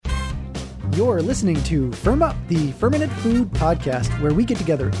You're listening to Firm Up, the Fermented Food Podcast, where we get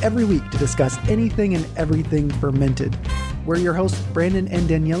together every week to discuss anything and everything fermented. We're your hosts, Brandon and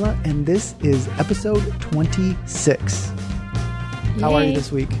Daniela, and this is episode 26. Yay. How are you this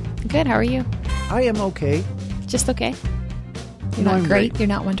week? Good. How are you? I am okay. Just okay? You're not I'm great. You're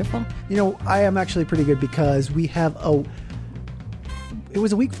not wonderful. You know, I am actually pretty good because we have it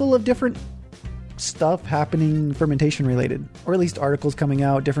was a week full of different stuff happening fermentation related, or at least articles coming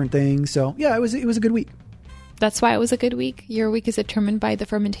out, different things. So yeah, it was a good week. That's why it was a good week. Your week is determined by the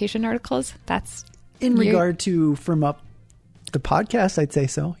fermentation articles. That's in regard to Firm Up the podcast, I'd say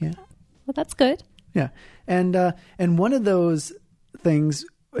so. Yeah. Well, that's good. Yeah. And one of those things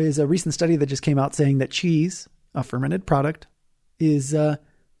is a recent study that just came out saying that cheese, a fermented product, is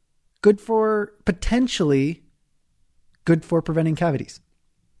potentially good for preventing cavities.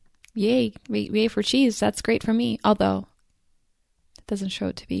 Yay. Yay for cheese. That's great for me. Although it doesn't show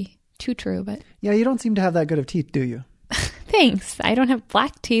it to be too true, but yeah, you don't seem to have that good of teeth, do you? Thanks. I don't have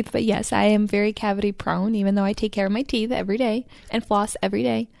black teeth, but yes, I am very cavity prone, even though I take care of my teeth every day and floss every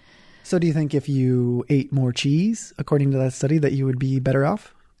day. So do you think if you ate more cheese, according to that study, that you would be better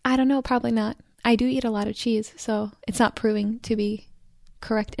off? I don't know. Probably not. I do eat a lot of cheese, so it's not proving to be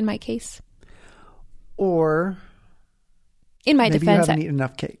correct in my case. Or in my maybe defense, you haven't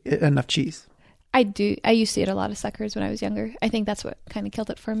eaten enough cheese. I do. I used to eat a lot of suckers when I was younger. I think that's what kind of killed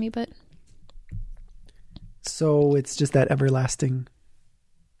it for me, but... So it's just that everlasting,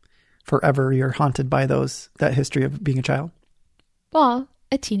 forever you're haunted by that history of being a child? Well,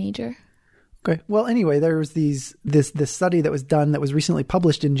 a teenager. Okay. Well, anyway, there was this study that was done that was recently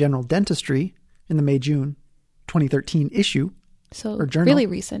published in General Dentistry in the May-June 2013 issue. So or journal. Really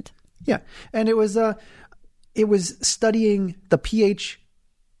recent. Yeah. And it was studying the pH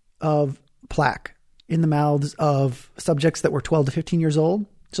of plaque in the mouths of subjects that were 12 to 15 years old.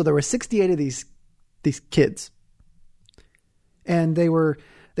 So there were 68 of these kids, and they were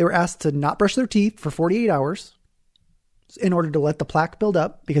asked to not brush their teeth for 48 hours in order to let the plaque build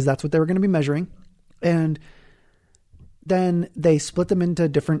up, because that's what they were going to be measuring. And then they split them into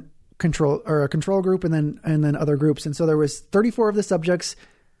different a control group and then other groups. And so there was 34 of the subjects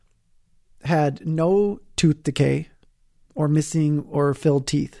had no tooth decay or missing or filled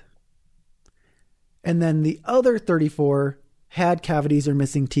teeth. And then the other 34 had cavities or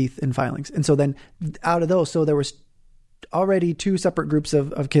missing teeth and filings. And so then out of those, so there was already two separate groups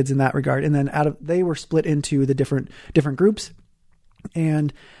of kids in that regard. And then they were split into the different groups,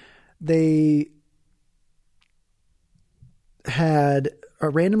 and they had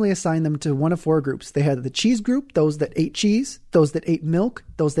randomly assigned them to one of four groups. They had the cheese group, those that ate cheese, those that ate milk,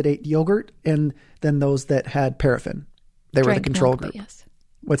 those that ate yogurt, and then those that had paraffin. They were the control group. Yes.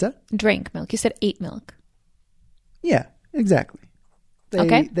 What's that? Drank milk. You said ate milk. Yeah. Exactly.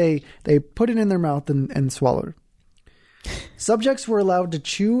 Okay. They put it in their mouth and swallowed. Subjects were allowed to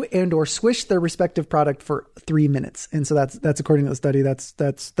chew and or swish their respective product for 3 minutes. And so that's according to the study,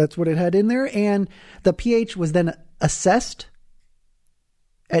 that's what it had in there. And the pH was then assessed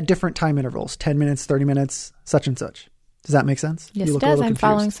at different time intervals, 10 minutes, 30 minutes, such and such. Does that make sense? Yes, it does. I'm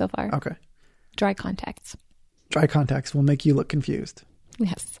following so far. Okay. Dry contacts. Dry contacts will make you look confused.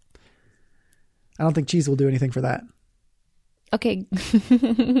 Yes. I don't think cheese will do anything for that. Okay.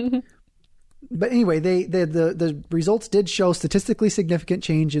 But anyway, the results did show statistically significant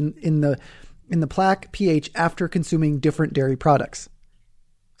change in the plaque pH after consuming different dairy products.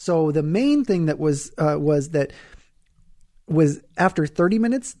 So the main thing that was after 30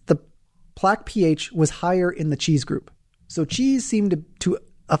 minutes, the plaque pH was higher in the cheese group. So cheese seemed to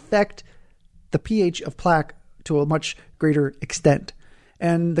affect the pH of plaque to a much greater extent.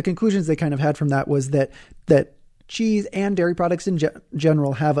 And the conclusions they kind of had from that was that cheese and dairy products in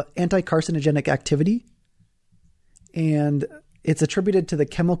general have anti-carcinogenic activity, and it's attributed to the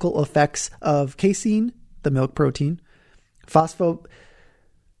chemical effects of casein, the milk protein,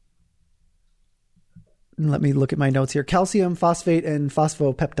 let me look at my notes here, calcium, phosphate, and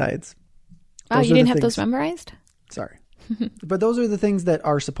phosphopeptides. Wow, you didn't have those memorized? Sorry. But those are the things that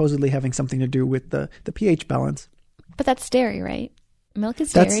are supposedly having something to do with the pH balance. But that's dairy, right? Milk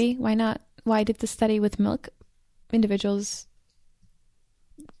is dairy. Why not? Why did the study with milk individuals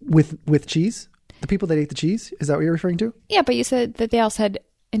with cheese? The people that ate the cheese? Is that what you're referring to? Yeah, but you said that they also had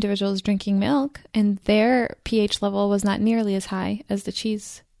individuals drinking milk, and their pH level was not nearly as high as the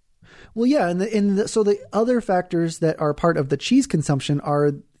cheese. Well, yeah, so the other factors that are part of the cheese consumption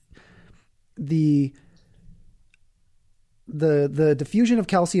are the diffusion of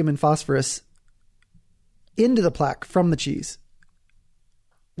calcium and phosphorus into the plaque from the cheese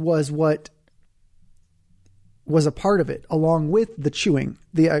was what was a part of it, along with the chewing.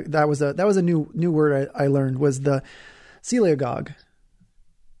 That was a new word I learned, was the celiagogue.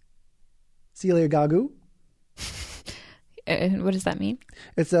 Celiagogue. What does that mean?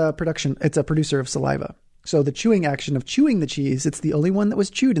 It's a producer of saliva. So the chewing action of chewing the cheese, it's the only one that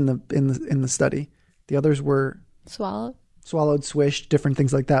was chewed in the study. The others were swallowed, swished, different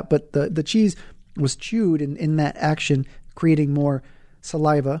things like that. But the cheese was chewed in that action, creating more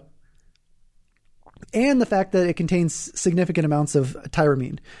saliva. And the fact that it contains significant amounts of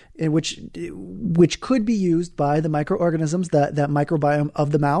tyramine, which could be used by the microorganisms, that microbiome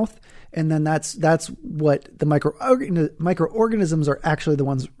of the mouth. And then that's what the microorganisms are actually the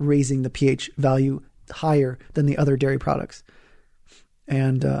ones raising the pH value higher than the other dairy products.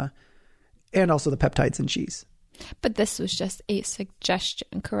 And also the peptides in cheese. But this was just a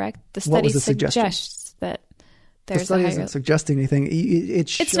suggestion, correct? The study suggests that there's the study isn't suggesting anything.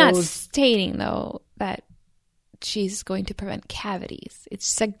 It's not stating, though, that cheese is going to prevent cavities. It's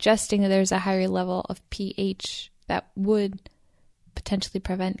suggesting that there's a higher level of pH that would potentially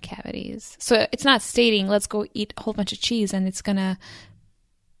prevent cavities. So it's not stating, let's go eat a whole bunch of cheese and it's going to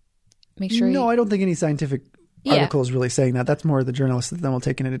make sure. No, I don't think any scientific article is really saying that. That's more the journalists that then will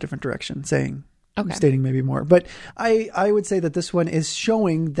take it in a different direction, stating maybe more. But I would say that this one is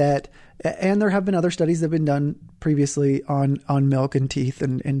showing that, and there have been other studies that have been done previously on milk and teeth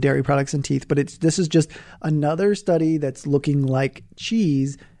and dairy products and teeth, but this is just another study that's looking like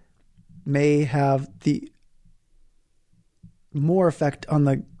cheese may have the more effect on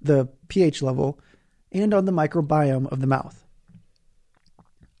the pH level and on the microbiome of the mouth.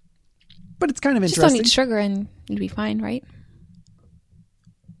 But it's kind of interesting. Just don't eat sugar and you'd be fine, right?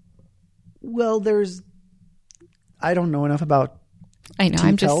 Well, I don't know enough about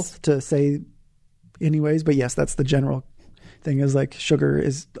health to say anyways, but yes, that's the general thing, is like sugar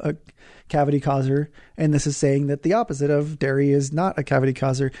is a cavity causer, and this is saying that the opposite of dairy is not a cavity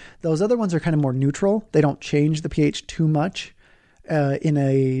causer. Those other ones are kind of more neutral. They don't change the pH too much in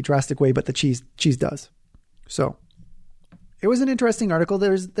a drastic way, but the cheese does. So it was an interesting article.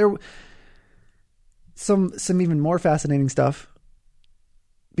 There some even more fascinating stuff,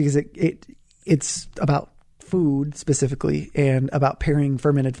 because it's about food specifically, and about pairing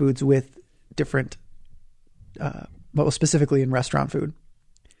fermented foods with different, specifically in restaurant food.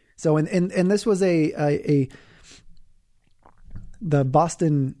 So, and this was the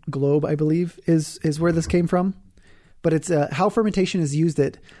Boston Globe, I believe, is where this came from, but it's how fermentation is used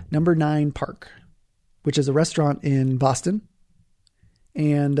at Number 9 Park, which is a restaurant in Boston,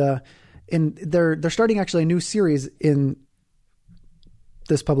 and they're starting actually a new series in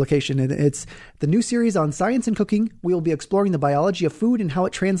this publication, and it's the new series on science and cooking. We will be exploring the biology of food and how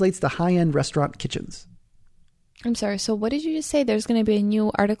it translates to high-end restaurant kitchens. I'm sorry. So what did you just say? There's going to be a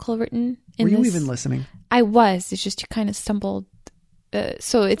new article written in Were you even listening? I was. It's just you kind of stumbled.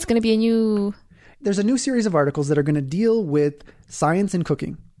 So it's going to be a new... There's a new series of articles that are going to deal with science and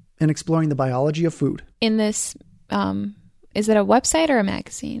cooking and exploring the biology of food. In this, is it a website or a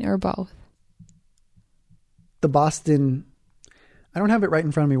magazine or both? The Boston... I don't have it right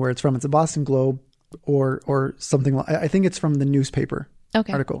in front of me where it's from. It's a Boston Globe or something. I think it's from the newspaper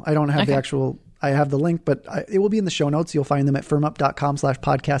article. I don't have the actual... I have the link, but it will be in the show notes. You'll find them at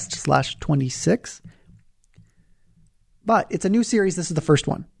firmup.com/podcast/26. But it's a new series. This is the first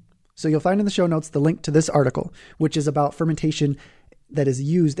one. So you'll find in the show notes the link to this article, which is about fermentation that is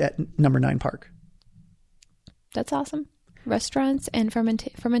used at Number 9 Park. That's awesome. Restaurants and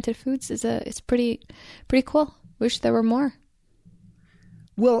fermented foods it's pretty cool. Wish there were more.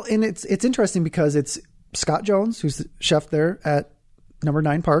 Well, and it's interesting because it's Scott Jones, who's the chef there at Number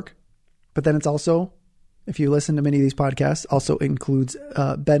 9 Park. But then it's also, if you listen to many of these podcasts, also includes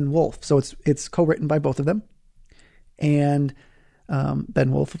Ben Wolfe. So it's co-written by both of them. And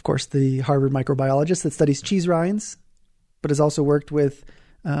Ben Wolfe, of course, the Harvard microbiologist that studies cheese rinds, but has also worked with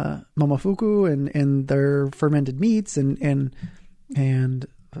Momofuku and their fermented meats and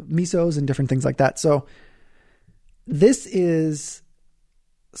misos and different things like that. So this is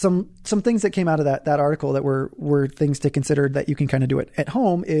some things that came out of that article that were things to consider that you can kind of do it at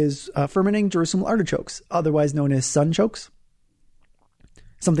home is fermenting Jerusalem artichokes, otherwise known as sunchokes.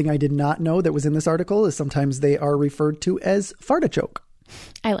 Something I did not know that was in this article is sometimes they are referred to as fartichoke.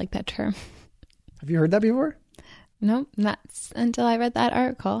 I like that term. Have you heard that before? No, not until I read that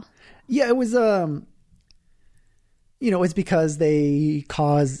article. Yeah, it was, it's because they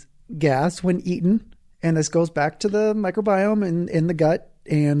cause gas when eaten. And this goes back to the microbiome in the gut.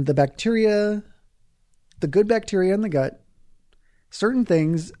 And the bacteria, the good bacteria in the gut, certain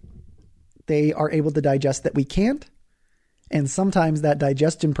things they are able to digest that we can't. And sometimes that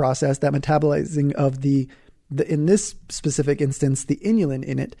digestion process, that metabolizing of the in this specific instance, the inulin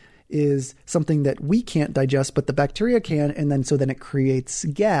in it is something that we can't digest, but the bacteria can. And then it creates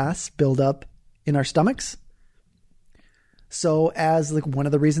gas buildup in our stomachs. So as like one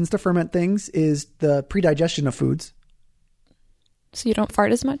of the reasons to ferment things is the predigestion of foods. So you don't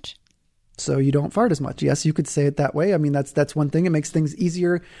fart as much? So you don't fart as much. Yes, you could say it that way. I mean, that's one thing. It makes things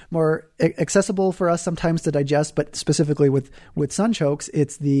easier, more accessible for us sometimes to digest, but specifically with sunchokes,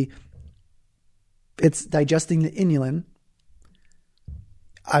 it's digesting the inulin.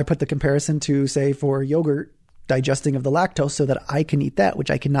 I put the comparison to, say, for yogurt, digesting of the lactose so that I can eat that, which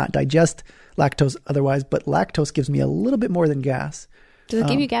I cannot digest lactose otherwise, but lactose gives me a little bit more than gas. Does it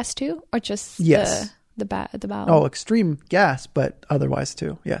give you gas too? Or just yes. the bowel? Oh, extreme gas, but otherwise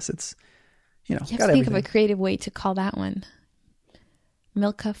too. Yes, it's, you have to think everything. Of a creative way to call that one.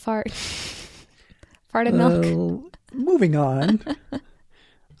 Milka fart. Fart and milk. Moving on.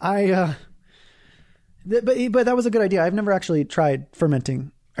 But that was a good idea. I've never actually tried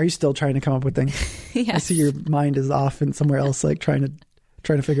fermenting. Are you still trying to come up with things? Yes. I see your mind is off and somewhere else, like trying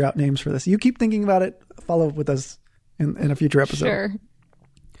to figure out names for this. You keep thinking about it. Follow up with us in a future episode. Sure.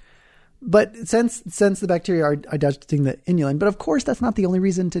 But since the bacteria are digesting the inulin, but of course that's not the only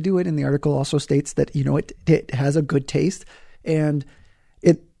reason to do it. And the article also states that, it has a good taste, and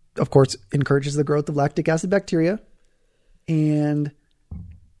it of course encourages the growth of lactic acid bacteria, and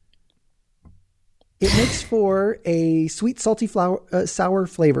it makes for a sweet, salty, sour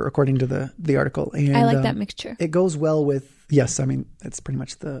flavor, according to the article. And I like that mixture. It goes well with, yes, I mean, it's pretty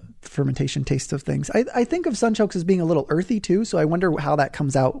much the fermentation taste of things. I think of sunchokes as being a little earthy too, so I wonder how that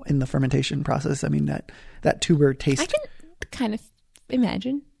comes out in the fermentation process. I mean, that tuber taste. I can kind of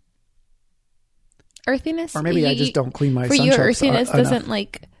imagine earthiness. Or maybe I just don't clean my sunchokes For your earthiness doesn't enough.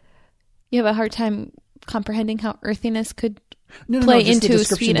 You have a hard time comprehending how earthiness could No, play just into the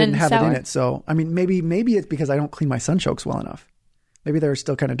description sweet didn't and have sour. it in it. So, I mean, maybe it's because I don't clean my sunchokes well enough. Maybe they're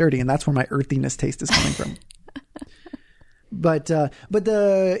still kind of dirty, and that's where my earthiness taste is coming from. But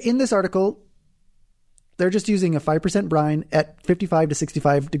in this article, they're just using a 5% brine at 55 to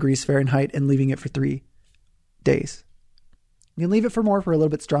 65 degrees Fahrenheit and leaving it for 3 days. You can leave it for more, for a little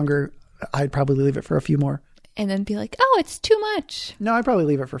bit stronger. I'd probably leave it for a few more. And then be like, oh, it's too much. No, I'd probably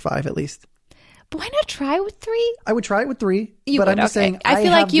leave it for 5 at least. But why not try with 3? I would try it with 3. You but would, I'm just okay. saying, I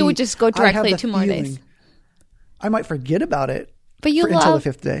feel like you would just go directly 2 more days. I might forget about it. But until the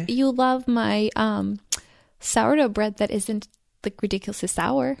 5th day. You love my sourdough bread that isn't like ridiculously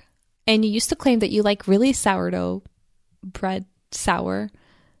sour. And you used to claim that you like really sourdough bread sour.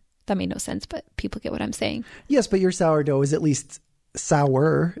 That made no sense, but people get what I'm saying. Yes, but your sourdough is at least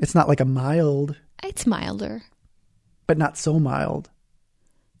sour. It's not like a mild. It's milder. But not so mild.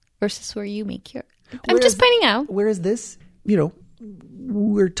 Versus where you make your... I'm just pointing out. Whereas this,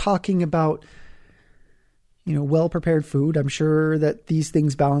 we're talking about, well-prepared food. I'm sure that these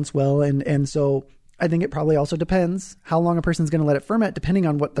things balance well. And so I think it probably also depends how long a person's going to let it ferment, depending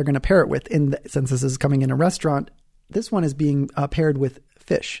on what they're going to pair it with. Since this is coming in a restaurant, this one is being paired with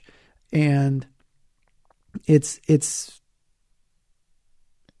fish. And it's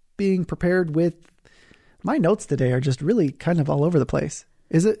being prepared with... My notes today are just really kind of all over the place.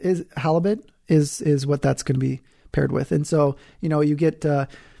 Is halibut is what that's going to be paired with. And so, you get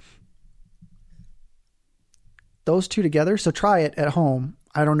those two together. So try it at home.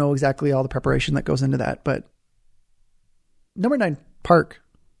 I don't know exactly all the preparation that goes into that, but Number 9 Park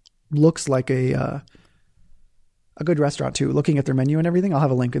looks like a good restaurant too. Looking at their menu and everything, I'll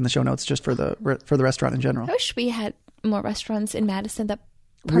have a link in the show notes just for the restaurant in general. I wish we had more restaurants in Madison that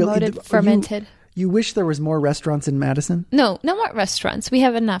promoted fermented. You wish there was more restaurants in Madison? No, not more restaurants. We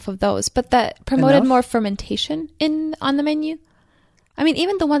have enough of those, but that promoted more fermentation on the menu. I mean,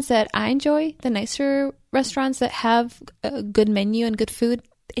 even the ones that I enjoy, the nicer restaurants that have a good menu and good food,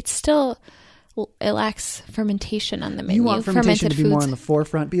 it lacks fermentation on the menu. You want fermentation to be more on the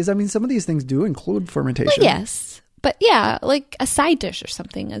forefront because, I mean, some of these things do include fermentation. Well, yes, but yeah, like a side dish or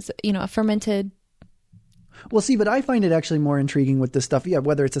something as a fermented. Well, see, but I find it actually more intriguing with this stuff. Yeah,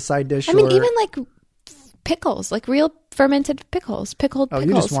 whether it's a side dish I mean, even like pickles, like real fermented pickles, pickled pickles.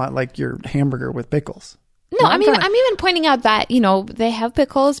 You just want like your hamburger with pickles. No, I'm even pointing out that, they have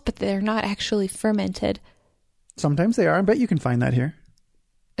pickles, but they're not actually fermented. Sometimes they are. I bet you can find that here.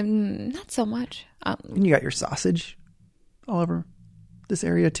 Not so much. And you got your sausage all over this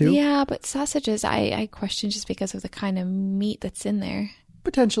area too. Yeah, but sausages, I question just because of the kind of meat that's in there.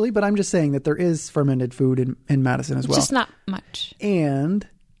 Potentially, but I'm just saying that there is fermented food in Madison as well. Just not much. And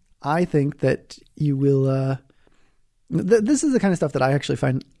I think that you will... this is the kind of stuff that I actually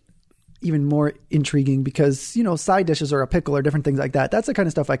find even more intriguing because, you know, side dishes or a pickle or different things like that. That's the kind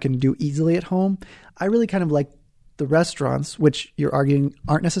of stuff I can do easily at home. I really kind of like the restaurants, which you're arguing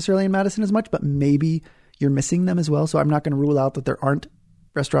aren't necessarily in Madison as much, but maybe you're missing them as well. So I'm not going to rule out that there aren't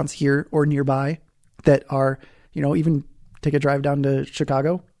restaurants here or nearby that are, you know, even take a drive down to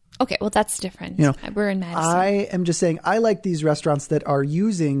Chicago. Okay, well, that's different. You know, we're in Madison. I am just saying I like these restaurants that are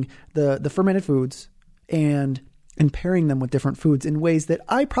using the fermented foods and pairing them with different foods in ways that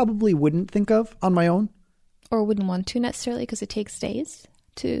I probably wouldn't think of on my own. Or wouldn't want to necessarily because it takes days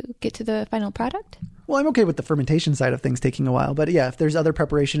to get to the final product. Well, I'm okay with the fermentation side of things taking a while. But yeah, if there's other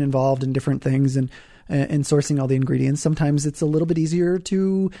preparation involved in different things and sourcing all the ingredients, sometimes it's a little bit easier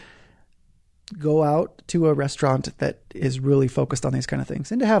to go out to a restaurant that is really focused on these kind of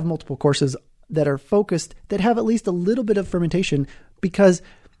things and to have multiple courses that are focused, that have at least a little bit of fermentation, because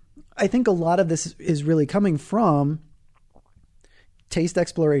I think a lot of this is really coming from taste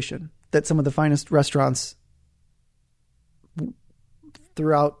exploration that some of the finest restaurants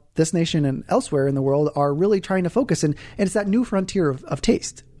throughout this nation and elsewhere in the world are really trying to focus. And it's that new frontier of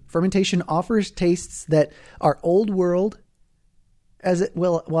taste. Fermentation offers tastes that are old world as it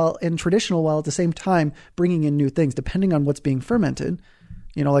will, while in traditional, while at the same time bringing in new things, depending on what's being fermented.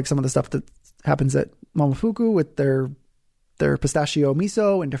 You know, like some of the stuff that happens at Momofuku with their pistachio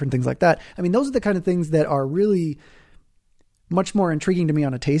miso and different things like that. I mean, those are the kind of things that are really much more intriguing to me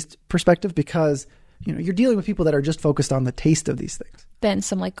on a taste perspective, because, you know, you're dealing with people that are just focused on the taste of these things. Than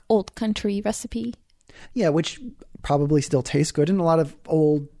some like old country recipe. Yeah, which probably still tastes good, and a lot of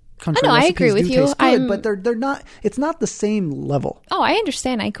old country I recipes agree with do you. taste good, but they're not. It's not the same level. Oh, I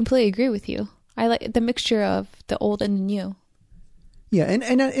understand. I completely agree with you. I like the mixture of the old and the new. Yeah,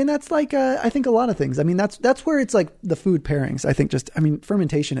 and that's like I think a lot of things. I mean, that's where it's like the food pairings. I think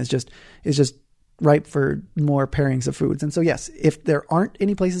fermentation is just ripe for more pairings of foods. And so yes, if there aren't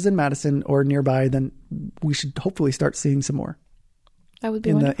any places in Madison or nearby, then we should hopefully start seeing some more. That would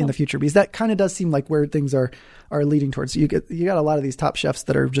be in the future, because that kind of does seem like where things are leading towards. You got a lot of these top chefs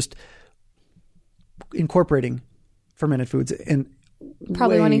that are just incorporating fermented foods and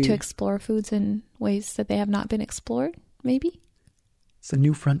probably wanting to explore foods in ways that they have not been explored. Maybe it's a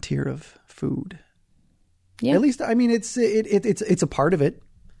new frontier of food. Yeah, at least I mean it's a part of it.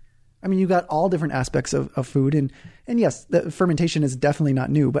 I mean, you got all different aspects of food, and yes, the fermentation is definitely not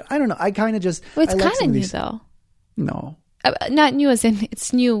new. But I don't know. I kind of just it's kind of new though. No. Not new as in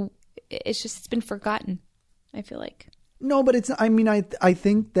it's new. It's just it's been forgotten. I feel like no, but it's. I mean, I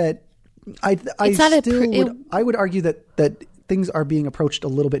think that I would argue that things are being approached a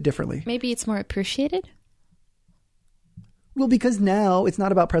little bit differently. Maybe it's more appreciated. Well, because now it's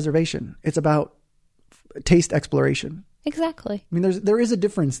not about preservation; it's about taste exploration. Exactly. I mean, there is a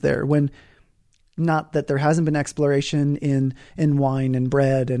difference there when. Not that there hasn't been exploration in wine and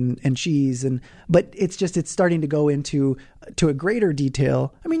bread and cheese, but it's starting to go into a greater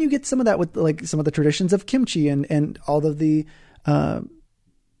detail. I mean, you get some of that with like some of the traditions of kimchi and all of the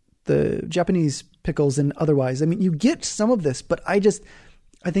Japanese pickles and otherwise. I mean, you get some of this, but I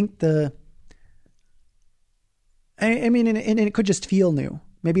think and it could just feel new.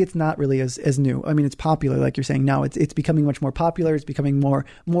 Maybe it's not really as new. I mean, it's popular, like you're saying now. It's becoming much more popular. It's becoming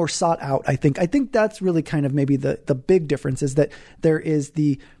more sought out. I think that's really kind of maybe the big difference is that there is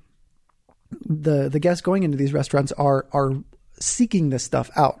the guests going into these restaurants are seeking this stuff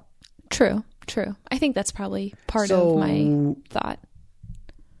out. True. I think that's probably part of my thought.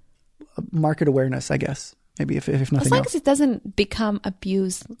 Market awareness, I guess. Maybe if nothing else. As long as it doesn't become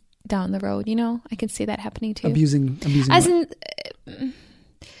abused down the road, you know, I can see that happening too. Abusing. As in.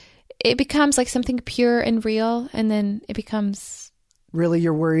 It becomes like something pure and real, and then it becomes... Really?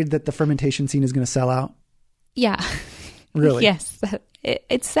 You're worried that the fermentation scene is going to sell out? Yeah. Really? Yes.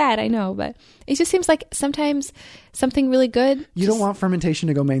 It's sad, I know, but it just seems like sometimes something really good... You don't want fermentation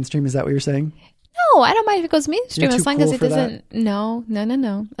to go mainstream, is that what you're saying? No, I don't mind if it goes mainstream as long as it doesn't... That? No.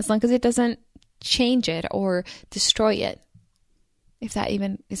 As long as it doesn't change it or destroy it, if that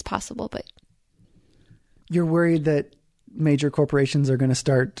even is possible, but... You're worried that major corporations are going to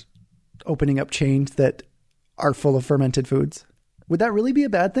start... opening up chains that are full of fermented foods. Would that really be a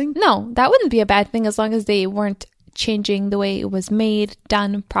bad thing? No, that wouldn't be a bad thing as long as they weren't changing the way it was made,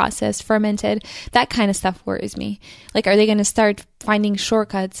 done, processed, fermented. That kind of stuff worries me. Like, are they going to start finding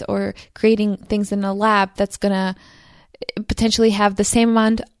shortcuts or creating things in a lab that's going to potentially have the same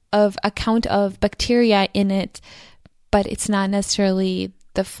amount of a count of bacteria in it, but it's not necessarily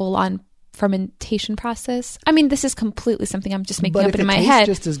the full-on fermentation process? I mean, this is completely something I'm just making up in my head. But if it tastes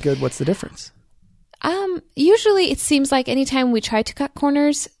just as good, what's the difference? Usually it seems like anytime we try to cut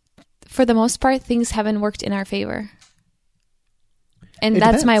corners, for the most part, things haven't worked in our favor. And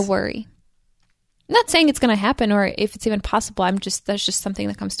that's my worry. not saying it's going to happen or if it's even possible. That's just something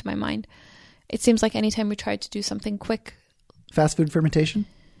that comes to my mind. It seems like anytime we try to do something quick. Fast food fermentation?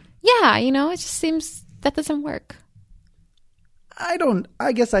 Yeah, it just seems that doesn't work. I'm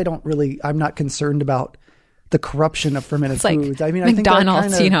not concerned about the corruption of fermented foods. I mean,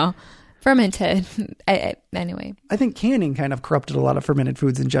 McDonald's, I think fermented. Anyway. I think canning kind of corrupted a lot of fermented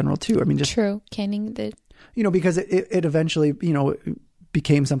foods in general too. I mean, just true. Canning did. Because it eventually,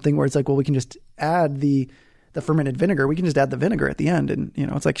 became something where it's like, well, we can just add the fermented vinegar. We can just add the vinegar at the end. And,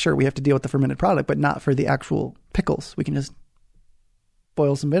 it's like, sure, we have to deal with the fermented product, but not for the actual pickles. We can just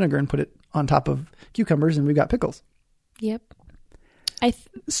boil some vinegar and put it on top of cucumbers and we've got pickles. Yep.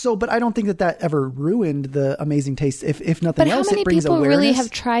 But I don't think that ever ruined the amazing taste. If nothing else, it brings awareness. But how many people really have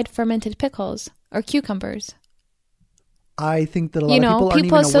tried fermented pickles or cucumbers? I think that a lot of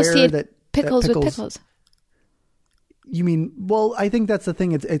people aren't even aware that pickles with pickles. You mean, well, I think that's the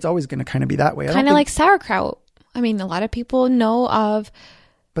thing. It's always going to kind of be that way. Kind of like sauerkraut. I mean, a lot of people know of.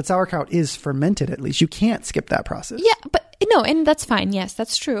 But sauerkraut is fermented, at least. You can't skip that process. Yeah, but no, and that's fine. Yes,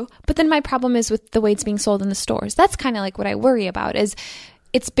 that's true. But then my problem is with the way it's being sold in the stores. That's kind of like what I worry about is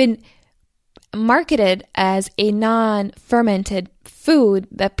it's been marketed as a non-fermented food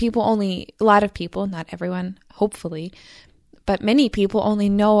that a lot of people, not everyone, hopefully, but many people only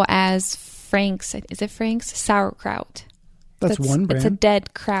know as Frank's. Is it Frank's? Sauerkraut. That's one brand. It's a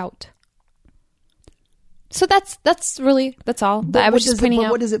dead kraut. So that's all. I was just pointing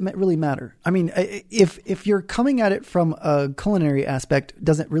out. What does it really matter? I mean, if you're coming at it from a culinary aspect,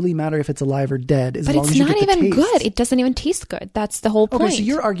 does it really matter if it's alive or dead? But it's not even good. It doesn't even taste good. That's the whole point. Okay, so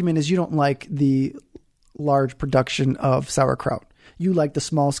your argument is you don't like the large production of sauerkraut. You like the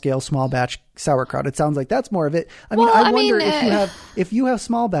small scale, small batch sauerkraut. It sounds like that's more of it. I wonder if you have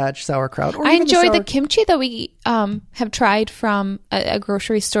small batch sauerkraut. Or I enjoy the kimchi that we have tried from a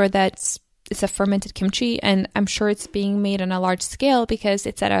grocery store it's a fermented kimchi, and I'm sure it's being made on a large scale because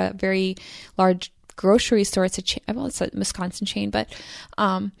it's at a very large grocery store. It's a Wisconsin chain, but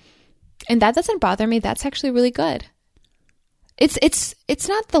and that doesn't bother me. That's actually really good. It's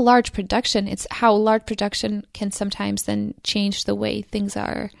not the large production. It's how large production can sometimes then change the way things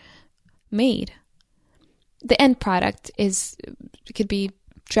are made. The end product could be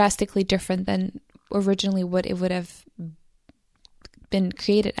drastically different than originally what it would have been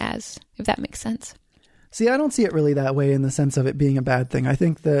created as, if that makes sense. See, I don't see it really that way in the sense of it being a bad thing. I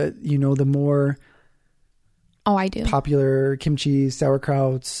think that, the more I do. Popular kimchi,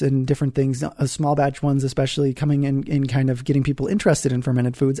 sauerkrauts, and different things, small batch ones especially, coming in kind of getting people interested in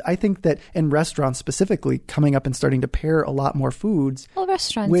fermented foods. I think that in restaurants specifically, coming up and starting to pair a lot more foods. Well,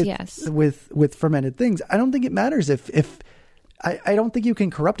 restaurants, with, yes. With fermented things. I don't think it matters if I don't think you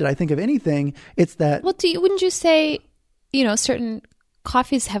can corrupt it. I think if anything, it's that. Well, wouldn't you say, certain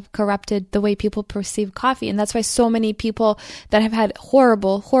coffees have corrupted the way people perceive coffee, and that's why so many people that have had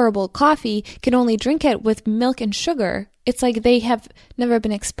horrible coffee can only drink it with milk and sugar. It's like they have never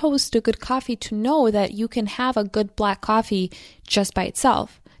been exposed to good coffee to know that you can have a good black coffee just by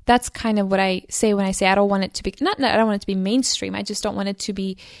itself. That's kind of what I say when I say I don't want it to be I don't want it to be mainstream. I just don't want it to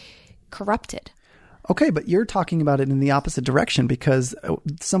be corrupted. Okay, but you're talking about it in the opposite direction, because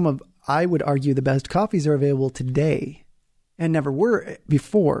I would argue the best coffees are available today and never were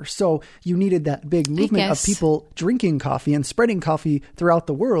before. So you needed that big movement of people drinking coffee and spreading coffee throughout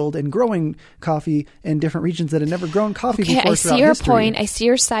the world and growing coffee in different regions that had never grown coffee before. I see your point. I see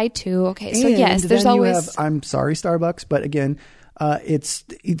your side too. Okay, so yes, there's always. I'm sorry, Starbucks, but again,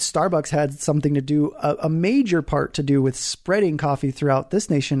 Starbucks had something to do, a major part to do with spreading coffee throughout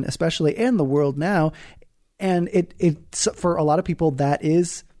this nation, especially, and the world now. And it's for a lot of people, that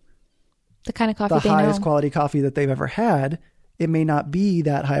is the kind of coffee the highest quality coffee that they've ever had. It may not be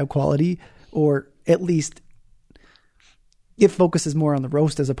that high of quality, or at least it focuses more on the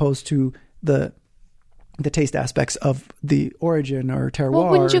roast as opposed to the taste aspects of the origin or terroir. Well,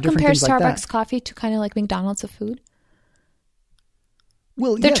 wouldn't you compare Starbucks coffee to kind of like McDonald's of food?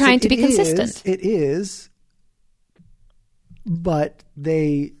 Well, they're trying to be consistent. It is, but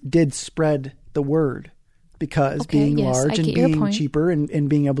they did spread the word, because being large and being cheaper and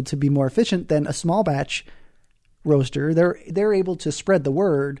being able to be more efficient than a small batch roaster, they're able to spread the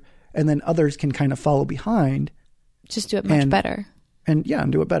word, and then others can kind of follow behind. Just do it much better. And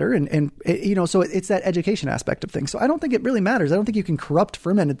do it better. And so it's that education aspect of things. So I don't think it really matters. I don't think you can corrupt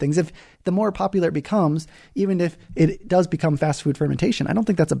fermented things. If the more popular it becomes, even if it does become fast food fermentation, I don't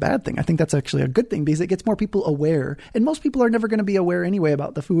think that's a bad thing. I think that's actually a good thing, because it gets more people aware. And most people are never going to be aware anyway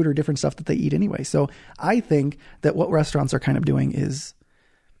about the food or different stuff that they eat anyway. So I think that what restaurants are kind of doing is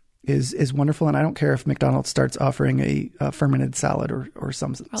is wonderful. And I don't care if McDonald's starts offering a fermented salad or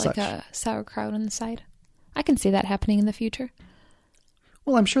some Or such. like a sauerkraut on the side. I can see that happening in the future.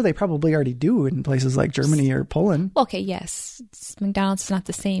 Well, I'm sure they probably already do in places like Germany or Poland. Okay, yes. McDonald's is not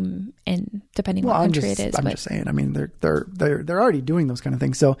the same in depending on what country it is. I'm just saying. I mean, they're already doing those kind of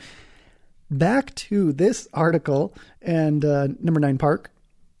things. So back to this article and Number 9 Park.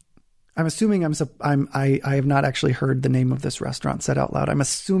 I'm assuming I have not actually heard the name of this restaurant said out loud. I'm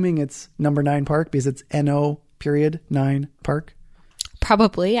assuming it's Number 9 Park because it's NO.9 Park.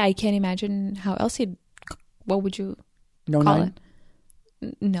 Probably. I can't imagine how else what would you call 9?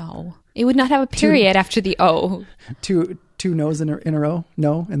 it? No. It would not have a period after the O. Two no's in a row.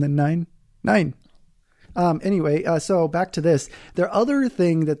 No, and then 9. 9. Anyway, so back to this. Their other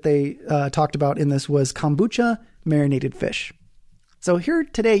thing that they talked about in this was kombucha marinated fish. So here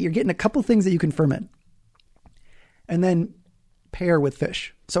today, you're getting a couple things that you can ferment and then pair with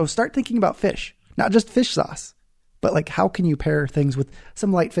fish. So start thinking about fish, not just fish sauce, but like how can you pair things with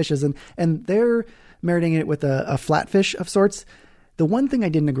some light fishes? And they're marinating it with a flatfish of sorts. The one thing I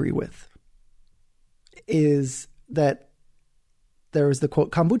didn't agree with is that there was the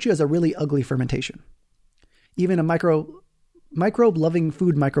quote, kombucha is a really ugly fermentation. Even a microbe-loving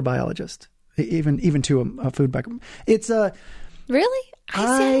food microbiologist, even to a food microbe. It's a... Really?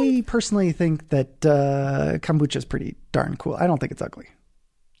 I personally think that kombucha is pretty darn cool. I don't think it's ugly.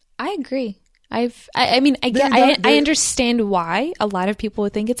 I agree. I understand why a lot of people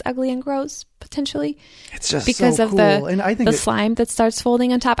would think it's ugly and gross potentially. It's just because so of cool. And I think the slime that starts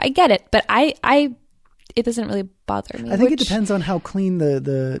folding on top. I get it, but it doesn't really bother me. I think it depends on how clean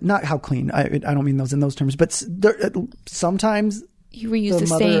the not how clean. I don't mean those in those terms, but sometimes you reuse the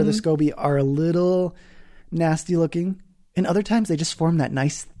mother same or the SCOBY are a little nasty looking, and other times they just form that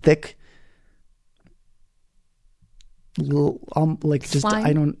nice thick. Like just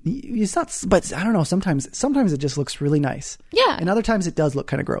slime? it's not, but I don't know. Sometimes it just looks really nice. Yeah, and other times it does look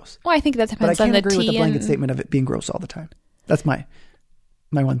kind of gross. Well, I think that depends but I on can't the agree with tea the blanket statement of it being gross all the time. That's my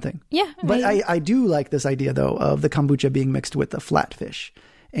one thing. Yeah, but I do like this idea though of the kombucha being mixed with the flatfish,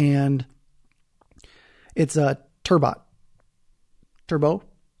 and it's a turbo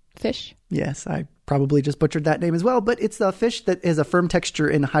fish. Yes, I probably just butchered that name as well, but it's the fish that is a firm texture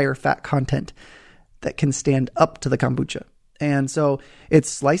and higher fat content that can stand up to the kombucha. And so it's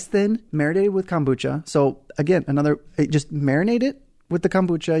sliced thin, marinated with kombucha. So again, just marinate it with the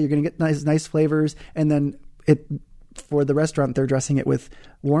kombucha. You're going to get nice flavors. And then for the restaurant, they're dressing it with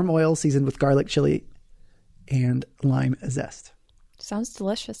warm oil seasoned with garlic, chili, and lime zest. Sounds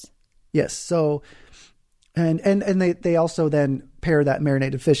delicious. Yes. So, and they also then pair that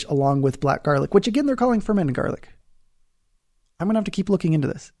marinated fish along with black garlic, which again, they're calling fermented garlic. I'm going to have to keep looking into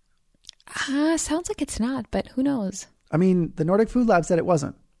this. Sounds like it's not, but who knows? I mean, the Nordic Food Lab said it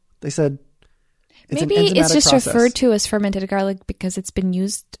wasn't. They said maybe it's just process. Referred to as fermented garlic because it's been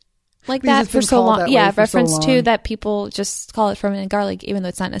used like because that for so long. Yeah, reference so to that people just call it fermented garlic, even though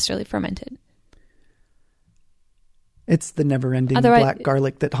it's not necessarily fermented. It's the never-ending black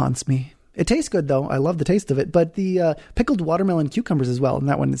garlic that haunts me. It tastes good, though. I love the taste of it. But the pickled watermelon cucumbers as well, and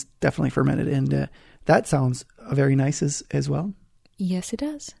that one is definitely fermented. And that sounds very nice as well. Yes, it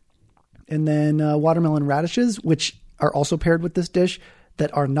does. And then watermelon radishes, which are also paired with this dish,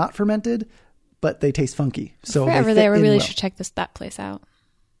 that are not fermented, but they taste funky. So forever there, we really should check that place out.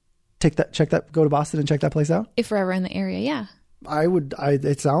 Go to Boston and check that place out? If we're ever in the area, yeah. I would.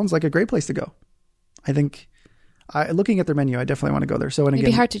 It sounds like a great place to go. I think, looking at their menu, I definitely want to go there. So, and It'd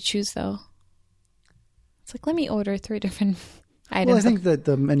again, be hard to choose, though. It's like, let me order 3 different items. Well, I think that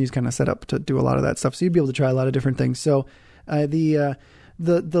the menu's kind of set up to do a lot of that stuff. So you'd be able to try a lot of different things. So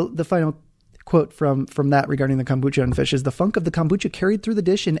the final quote from that regarding the kombucha and fish is, the funk of the kombucha carried through the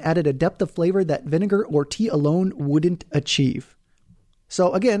dish and added a depth of flavor that vinegar or tea alone wouldn't achieve.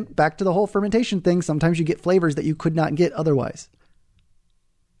 So again, back to the whole fermentation thing. Sometimes you get flavors that you could not get otherwise.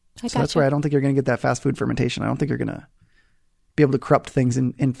 So that's why I don't think you're going to get that fast food fermentation. I don't think you're going to be able to corrupt things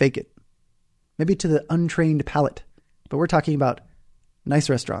and fake it. Maybe to the untrained palate. But we're talking about nice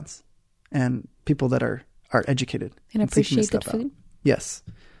restaurants and people that are educated. And appreciate good food. Yes.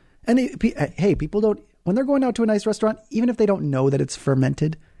 And hey, people don't, when they're going out to a nice restaurant, even if they don't know that it's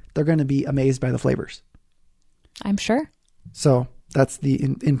fermented, they're going to be amazed by the flavors. I'm sure. So that's the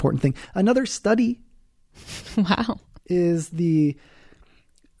important thing. Another study wow, is the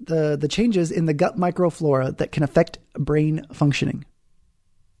changes in the gut microflora that can affect brain functioning.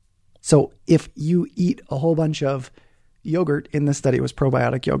 So if you eat a whole bunch of yogurt, in this study it was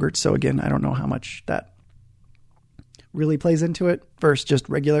probiotic yogurt. So again, I don't know how much that really plays into it versus just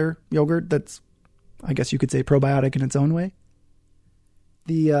regular yogurt that's, I guess you could say, probiotic in its own way.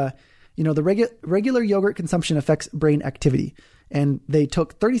 the regular yogurt consumption affects brain activity. And they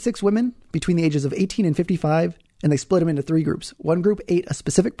took 36 women between the ages of 18 and 55, and they split them into 3 groups. One group ate a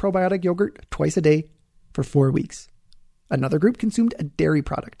specific probiotic yogurt twice a day for 4 weeks. Another group consumed a dairy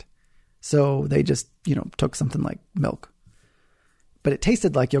product. So they just, took something like milk. But it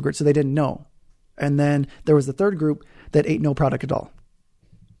tasted like yogurt, so they didn't know. And then there was the third group that ate no product at all.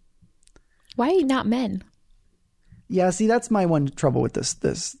 Why not men? Yeah, see, that's my one trouble with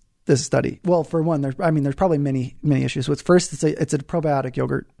this study. Well, for one, there's probably many issues. So first, it's a probiotic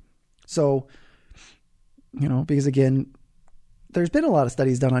yogurt. So, because again, there's been a lot of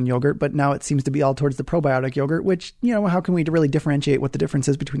studies done on yogurt, but now it seems to be all towards the probiotic yogurt, which, how can we really differentiate what the difference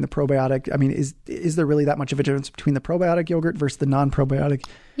is between the probiotic? I mean, is there really that much of a difference between the probiotic yogurt versus the non-probiotic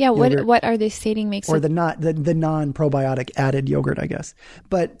yogurt? What are they stating makes or it... the non-probiotic added yogurt, I guess.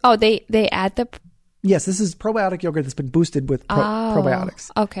 But they add the... Yes, this is probiotic yogurt that's been boosted with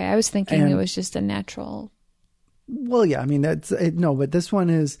probiotics. Okay, I was thinking it was just a natural. Well, yeah, I mean, but this one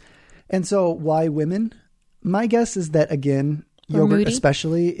is, and so why women? My guess is that, again, yogurt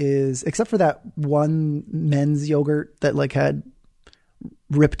especially is, except for that one men's yogurt that like had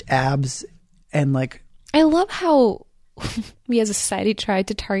ripped abs and like. I love how we as a society tried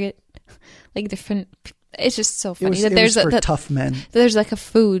to target like different. It's just so funny that there's tough men. There's like a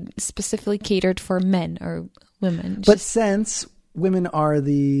food specifically catered for men or women. But since women are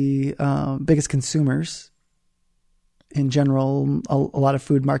the biggest consumers in general, a lot of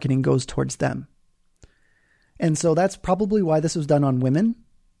food marketing goes towards them. And so that's probably why this was done on women,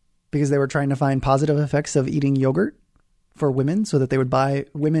 because they were trying to find positive effects of eating yogurt for women so that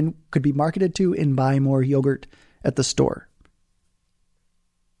women could be marketed to and buy more yogurt at the store.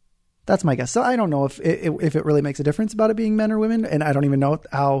 That's my guess. So I don't know if it really makes a difference about it being men or women, and I don't even know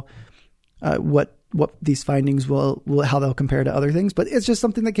how what these findings will how they'll compare to other things. But it's just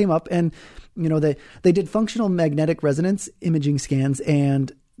something that came up, and they did functional magnetic resonance imaging scans,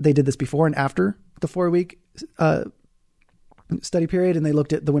 and they did this before and after the 4-week study period, and they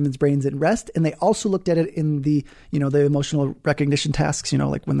looked at the women's brains at rest, and they also looked at it in the the emotional recognition tasks.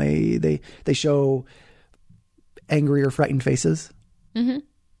 Like when they show angry or frightened faces. Mm-hmm.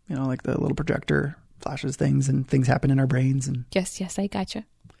 Like the little projector flashes things and things happen in our brains. And yes, I gotcha.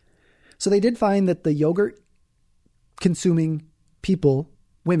 So they did find that the yogurt consuming people,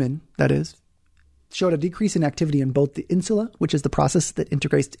 women, that is, showed a decrease in activity in both the insula, which is the process that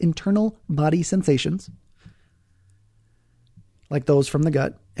integrates internal body sensations, like those from the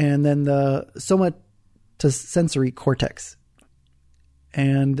gut, and then the somatosensory cortex.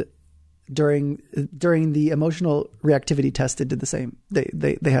 And during the emotional reactivity test, it did the same.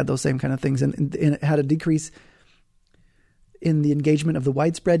 They had those same kind of things, and it had a decrease in the engagement of the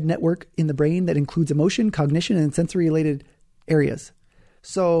widespread network in the brain that includes emotion, cognition, and sensory related areas.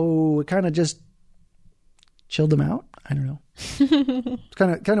 So it kind of just chilled them out. I don't know. It's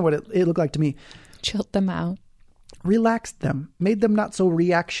kind of what it looked like to me. Chilled them out. Relaxed them. Made them not so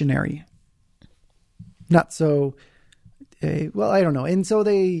reactionary. Not so. Well, I don't know. And so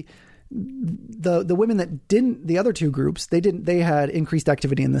the women that didn't, the other 2 groups, they had increased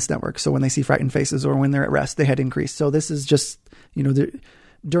activity in this network. So when they see frightened faces or when they're at rest, they had increased. So this is just,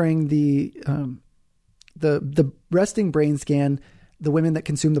 during the resting brain scan, the women that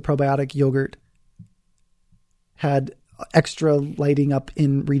consumed the probiotic yogurt had extra lighting up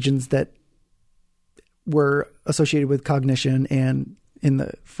in regions that were associated with cognition and in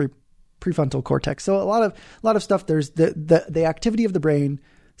the prefrontal cortex. So a lot of stuff. There's the activity of the brain,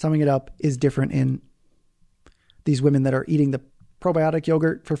 summing it up, is different in these women that are eating the probiotic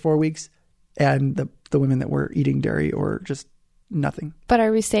yogurt for 4 weeks and the women that were eating dairy or just nothing. But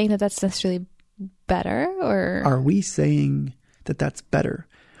are we saying that that's necessarily better, or are we saying that that's better?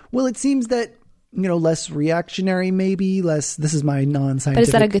 Well, it seems that, less reactionary, maybe less. This is my non-scientific. But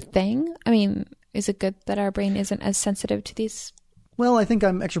is that a good thing? I mean, is it good that our brain isn't as sensitive to these? Well, I think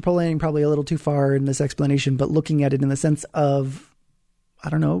I'm extrapolating probably a little too far in this explanation, but looking at it in the sense of, I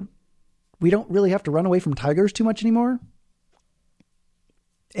don't know, we don't really have to run away from tigers too much anymore.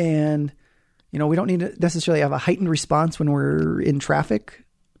 And, we don't need to necessarily have a heightened response when we're in traffic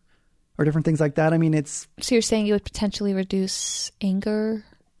or different things like that. I mean, So you're saying it would potentially reduce anger?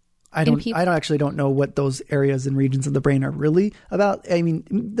 I don't know what those areas and regions of the brain are really about. I mean,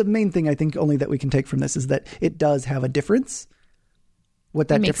 the main thing I think only that we can take from this is that it does have a difference. What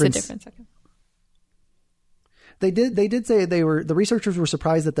that difference makes a difference. Okay. They did say the researchers were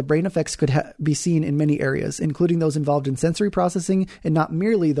surprised that the brain effects could be seen in many areas, including those involved in sensory processing and not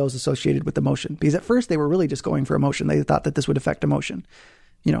merely those associated with emotion. Because at first they were really just going for emotion. They thought that this would affect emotion,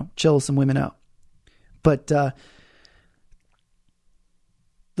 chill some women out. But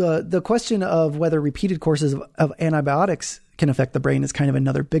the question of whether repeated courses of antibiotics can affect the brain is kind of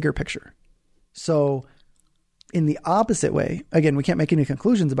another bigger picture. So in the opposite way, again, we can't make any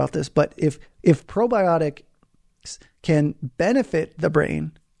conclusions about this, but if probiotics can benefit the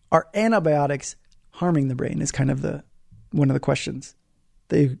brain, are antibiotics harming the brain is kind of one of the questions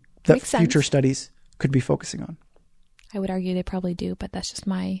that future studies could be focusing on. I would argue they probably do, but that's just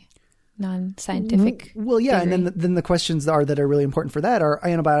my non-scientific Well, yeah, theory. and then the questions that are really important for that are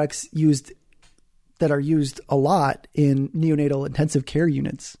antibiotics that are used a lot in neonatal intensive care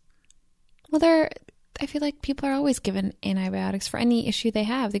units. Well, I feel like people are always given antibiotics for any issue they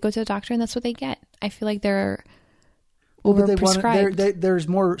have. They go to the doctor and that's what they get. I feel like they're overprescribed. There's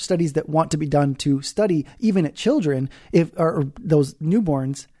more studies that want to be done to study even at children or those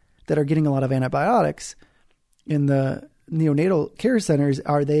newborns that are getting a lot of antibiotics in the neonatal care centers.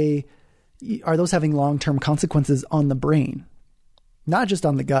 Are those having long-term consequences on the brain? Not just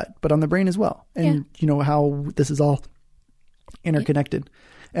on the gut, but on the brain as well. And you know how this is all interconnected.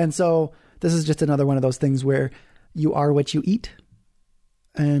 Yeah. And so this is just another one of those things where you are what you eat,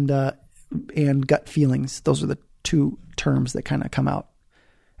 and gut feelings. Those are the two terms that kind of come out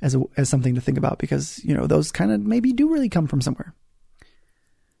as something to think about, because, you know, those kind of maybe do really come from somewhere.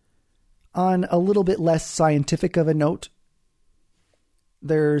 On a little bit less scientific of a note,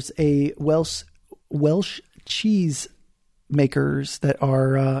 there's a Welsh cheese makers that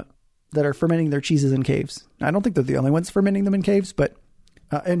are fermenting their cheeses in caves. I don't think they're the only ones fermenting them in caves, but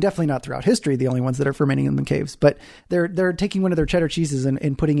and definitely not throughout history the only ones that are fermenting them in caves. But they're taking one of their cheddar cheeses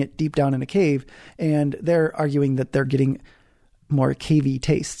and putting it deep down in a cave, and they're arguing that they're getting more cavey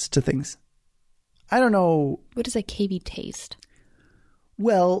tastes to things. I don't know. What is a cavey taste?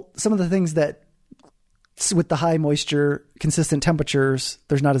 Well, some of the things that with the high moisture, consistent temperatures,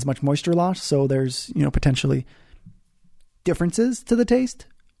 there's not as much moisture loss, so there's, you know, potentially differences to the taste.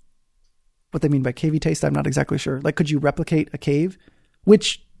 What they mean by cavey taste, I'm not exactly sure. Like, could you replicate a cave?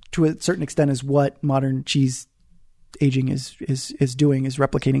 Which, to a certain extent, is what modern cheese aging is doing, is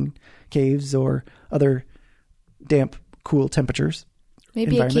replicating caves or other damp, cool temperatures.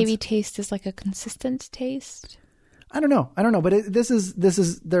 Maybe a cavey taste is like a consistent taste. I don't know, but this is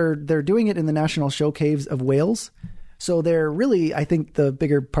they're doing it in the National Show Caves of Wales. So they're really, I think the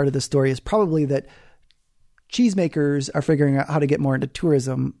bigger part of the story is probably that cheesemakers are figuring out how to get more into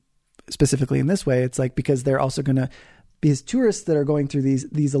tourism, specifically in this way. It's like, because they're also going to, because tourists that are going through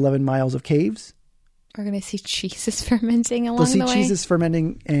these 11 miles of caves are going to see cheeses fermenting along the way. They'll see cheeses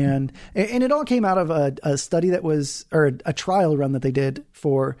fermenting, and it all came out of a study that was, or a trial run that they did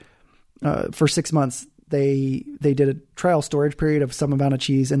for 6 months. They did a trial storage period of some amount of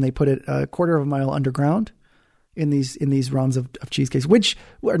cheese, and they put it a quarter of a mile underground in these runs of cheese caves, which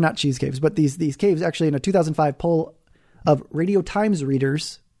are not cheese caves, but these caves. Actually, in a 2005 poll of Radio Times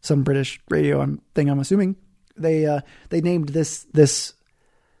readers, some British radio thing, I'm assuming, they named this.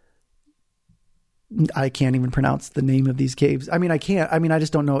 I can't even pronounce the name of these caves. I mean, I can't. I mean, I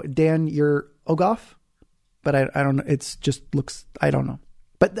just don't know. Dan, you're Ogoff, but I don't know. It's just looks. I don't know.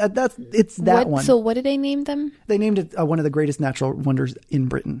 But it's that one. So what did they name them? They named it one of the greatest natural wonders in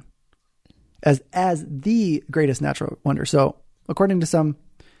Britain, as the greatest natural wonder. So according to some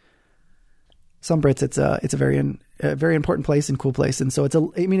Brits, it's a very important place and cool place. And so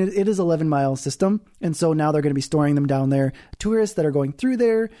it is 11 mile system. And so now they're going to be storing them down there. Tourists that are going through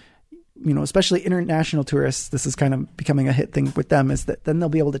there, you know, especially international tourists, this is kind of becoming a hit thing with them, is that then they'll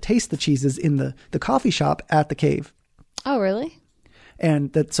be able to taste the cheeses in the coffee shop at the cave. Oh, really?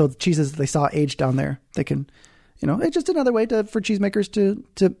 And so the cheeses they saw aged down there, they can, you know, it's just another way for cheesemakers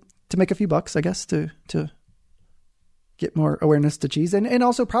to make a few bucks, I guess, to get more awareness to cheese. And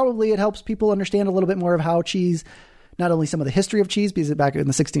also probably it helps people understand a little bit more of how cheese, not only some of the history of cheese, because back in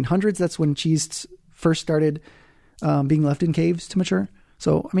the 1600s, that's when cheese first started being left in caves to mature.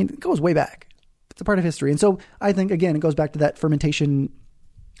 So, I mean, it goes way back. It's a part of history. And so I think, again, it goes back to that fermentation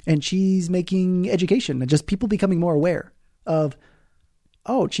and cheese making education, and just people becoming more aware of,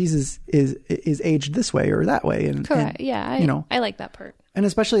 oh, cheese is aged this way or that way. And correct. And, I like that part. And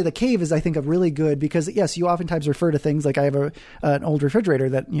especially the cave is, I think, a really good, because yes, you oftentimes refer to things like, I have an old refrigerator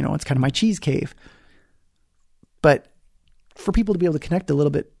that, you know, it's kind of my cheese cave. But for people to be able to connect a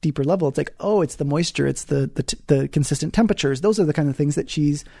little bit deeper level, it's like, oh, it's the moisture, it's the consistent temperatures. Those are the kind of things that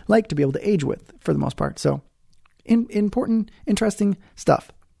cheese like to be able to age with for the most part. So important, interesting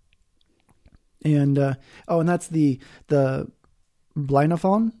stuff. And, and that's the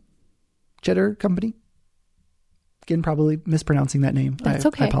Blynafon cheddar company. Again, probably mispronouncing that name. That's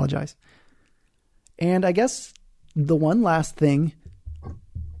okay. I apologize. And I guess the one last thing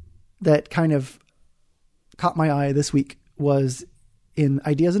that kind of caught my eye this week was in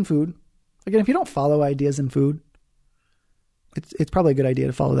Ideas in Food. Again, if you don't follow Ideas in Food, it's probably a good idea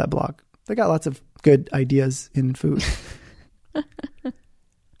to follow that blog. They got lots of good ideas in food.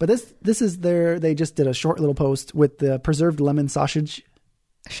 But this is they just did a short little post with the preserved lemon sausage.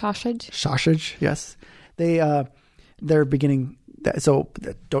 Sausage, yes. They're beginning that, so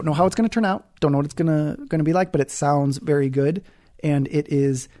don't know how it's going to turn out. Don't know what it's going to be like, but it sounds very good. And it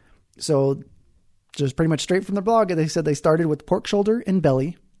is, so just pretty much straight from the blog. They said they started with pork shoulder and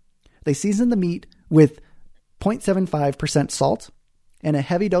belly. They seasoned the meat with 0.75% salt and a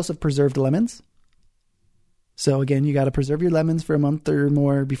heavy dose of preserved lemons. So again, you got to preserve your lemons for a month or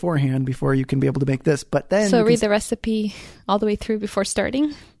more beforehand before you can be able to make this. But then, so read the recipe all the way through before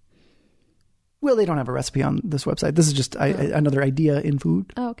starting. Well, they don't have a recipe on this website. This is just another idea in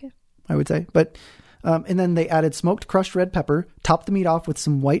food. Oh, okay. I would say, but and then they added smoked crushed red pepper, topped the meat off with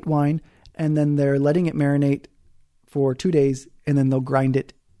some white wine, and then they're letting it marinate for 2 days, and then they'll grind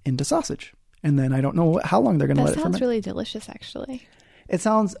it into sausage. And then I don't know how long they're going to let it ferment. That sounds really delicious, actually. It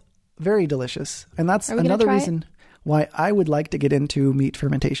sounds very delicious. And that's another reason why I would like to get into meat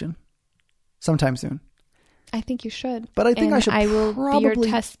fermentation sometime soon. I think you should. But I think I will be your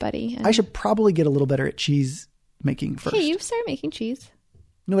test buddy. I should probably get a little better at cheese making first. Hey, you've started making cheese.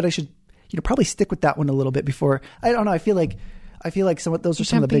 No, but I should probably stick with that one a little bit before. I don't know. I feel like those are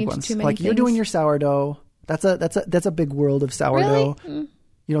some of the big ones. Like you're doing your sourdough. That's a big world of sourdough. Really?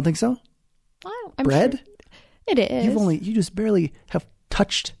 You don't think so? I'm bread? Sure. It is. You just barely have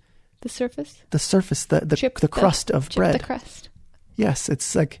touched the surface, the crust of bread. The crust. Yes,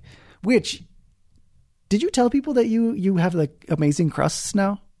 it's like, which, did you tell people that you have like amazing crusts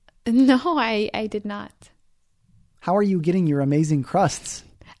now? No, I did not. How are you getting your amazing crusts?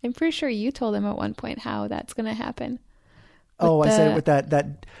 I'm pretty sure you told them at one point how that's going to happen. I said it with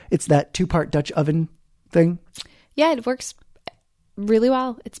that it's that 2-part Dutch oven thing. Yeah, it works really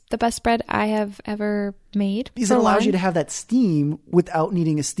well. It's the best bread I have ever made. Because it allows you to have that steam without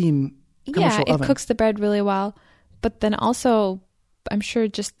needing a steam commercial oven. Yeah, it cooks the bread really well. But then also, I'm sure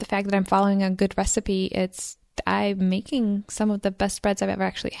just the fact that I'm following a good recipe, I'm making some of the best breads I've ever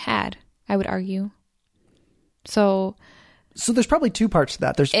actually had, I would argue. So there's probably 2 parts to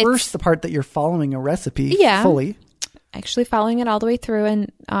that. There's first the part that you're following a recipe fully. Actually following it all the way through.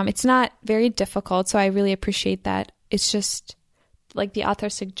 And it's not very difficult, so I really appreciate that. It's just, like the author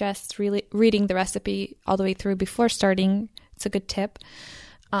suggests, really reading the recipe all the way through before starting. It's a good tip.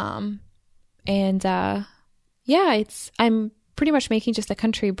 I'm pretty much making just a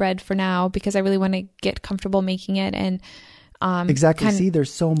country bread for now because I really want to get comfortable making it. And exactly. See,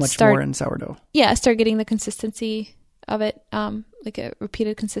 there's so much more in sourdough. Yeah, start getting the consistency of it, like a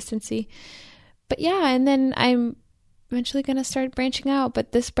repeated consistency. But yeah, and then I'm eventually going to start branching out.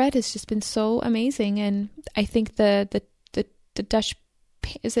 But this bread has just been so amazing, and I think the Dutch,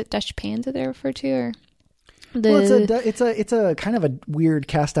 is it Dutch pans that they refer to, or it's a kind of a weird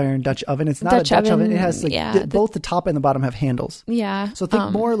cast iron Dutch oven. It's not a Dutch oven. It has both the top and the bottom have handles. Yeah. So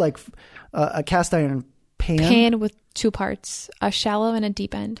think more like a cast iron pan with 2 parts, a shallow and a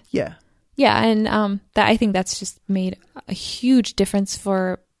deep end. Yeah. Yeah, and that I think that's just made a huge difference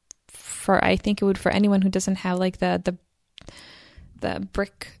for I think it would for anyone who doesn't have like the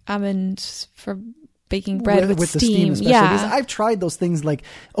brick ovens for baking bread with steam. The steam especially. Yeah, because I've tried those things like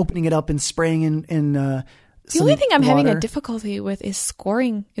opening it up and spraying in the only thing I'm having a difficulty with is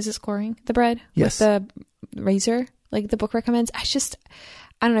scoring. Is it scoring the bread? Yes. With the razor, like the book recommends. I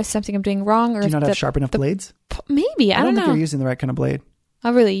don't know if something I'm doing wrong, or do you not have sharp enough blades? Maybe I don't know. Think you're using the right kind of blade.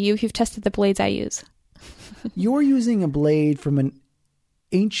 Oh, really? You've tested the blades I use? You're using a blade from an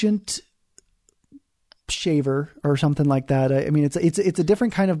ancient shaver or something like that. I mean, it's a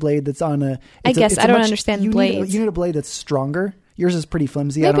different kind of blade that's on a. I guess I don't understand blades. You need a blade that's stronger. Yours is pretty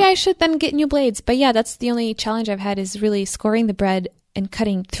flimsy. Maybe I should then get new blades. But yeah, that's the only challenge I've had is really scoring the bread and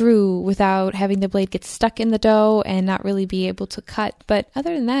cutting through without having the blade get stuck in the dough and not really be able to cut. But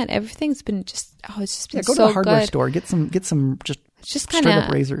other than that, everything's been it's just been so good. Go to the hardware store, get some just straight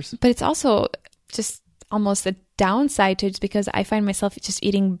up razors. But it's also just almost a downside to it because I find myself just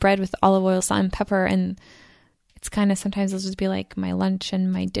eating bread with olive oil, salt, and pepper, and it's kind of sometimes it'll just be like my lunch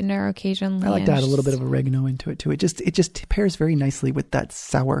and my dinner occasionally. I like to add a little bit of oregano into it too. It just pairs very nicely with that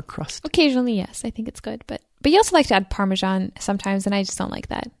sour crust. Occasionally, yes, I think it's good, but you also like to add Parmesan sometimes, and I just don't like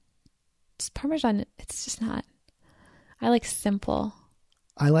that. Just Parmesan, it's just not. I like simple.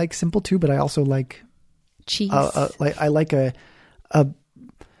 I like simple too, but I also like cheese. I like a.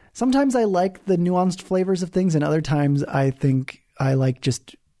 Sometimes I like the nuanced flavors of things, and other times I think I like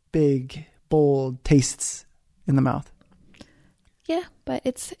just big, bold tastes in the mouth. Yeah, but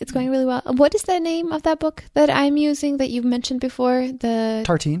it's going really well. What is the name of that book that I'm using that you've mentioned before? The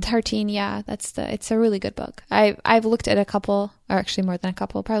Tartine. Yeah, it's a really good book. I've looked at a couple, or actually more than a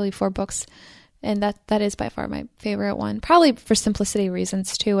couple, probably 4 books, and that is by far my favorite one. Probably for simplicity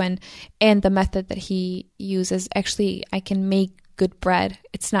reasons too, and the method that he uses. Actually, I can make good bread.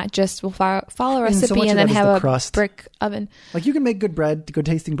 It's not just we'll follow a recipe and then have a brick oven. Like you can make good bread, good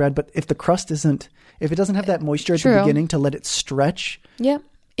tasting bread, but if the crust if it doesn't have that moisture at the beginning to let it stretch. Yeah.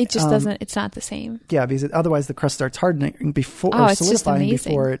 It just doesn't, it's not the same. Yeah, because otherwise the crust starts hardening or solidifying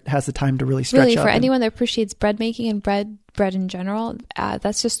before it has the time to really stretch out. For anyone that appreciates bread making and bread in general,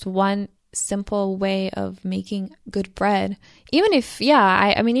 that's just one simple way of making good bread. Even if,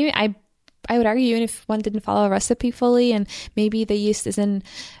 I would argue even if one didn't follow a recipe fully and maybe the yeast isn't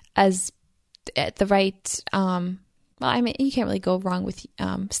as at the right, you can't really go wrong with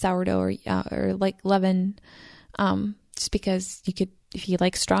sourdough or like leaven, just because you could, if you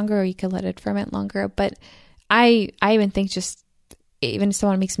like stronger, you could let it ferment longer. But I even think just even if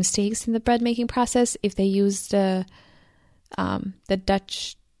someone makes mistakes in the bread making process, if they use the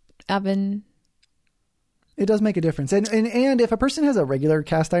Dutch oven, it does make a difference. And if a person has a regular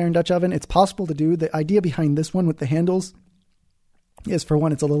cast iron Dutch oven, it's possible to do. The idea behind this one with the handles is, for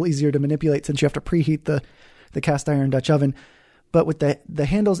one, it's a little easier to manipulate since you have to preheat the cast iron Dutch oven. But with the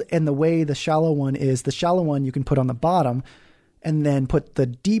handles and the way the shallow one you can put on the bottom and then put the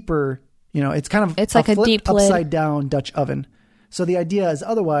deeper, it's like a deep upside down Dutch oven. So the idea is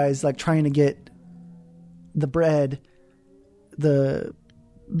otherwise like trying to get the bread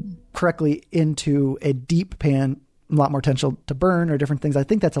correctly into a deep pan, a lot more potential to burn or different things. I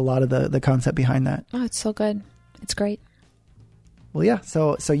think that's a lot of the concept behind that. Oh, it's so good. It's great. Well, yeah.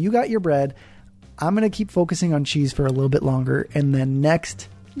 So you got your bread. I'm going to keep focusing on cheese for a little bit longer. And then next...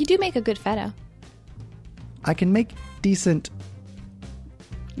 You do make a good feta. I can make decent...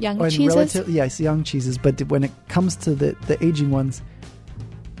 Young cheeses? Yes, young cheeses. But when it comes to the aging ones,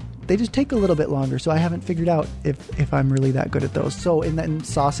 they just take a little bit longer. So I haven't figured out if I'm really that good at those. So, and then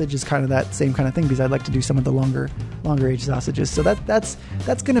sausage is kind of that same kind of thing because I'd like to do some of the longer aged sausages. So that's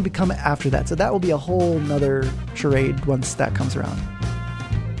going to become after that. So that will be a whole nother charade once that comes around.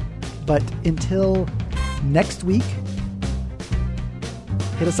 But until next week,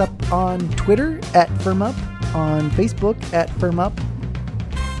 hit us up on Twitter @FirmUp, on Facebook @FirmUp,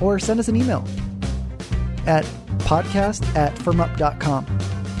 or send us an email at podcast@firmup.com.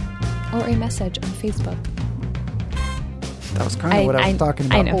 Or a message on Facebook. That was kind of what I was talking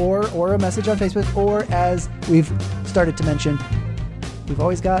about. I know. Or a message on Facebook, or as we've started to mention, we've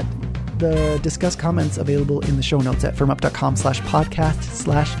always got the discuss comments available in the show notes at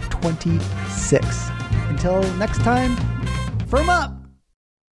firmup.com/podcast/26. Until next time, firm up!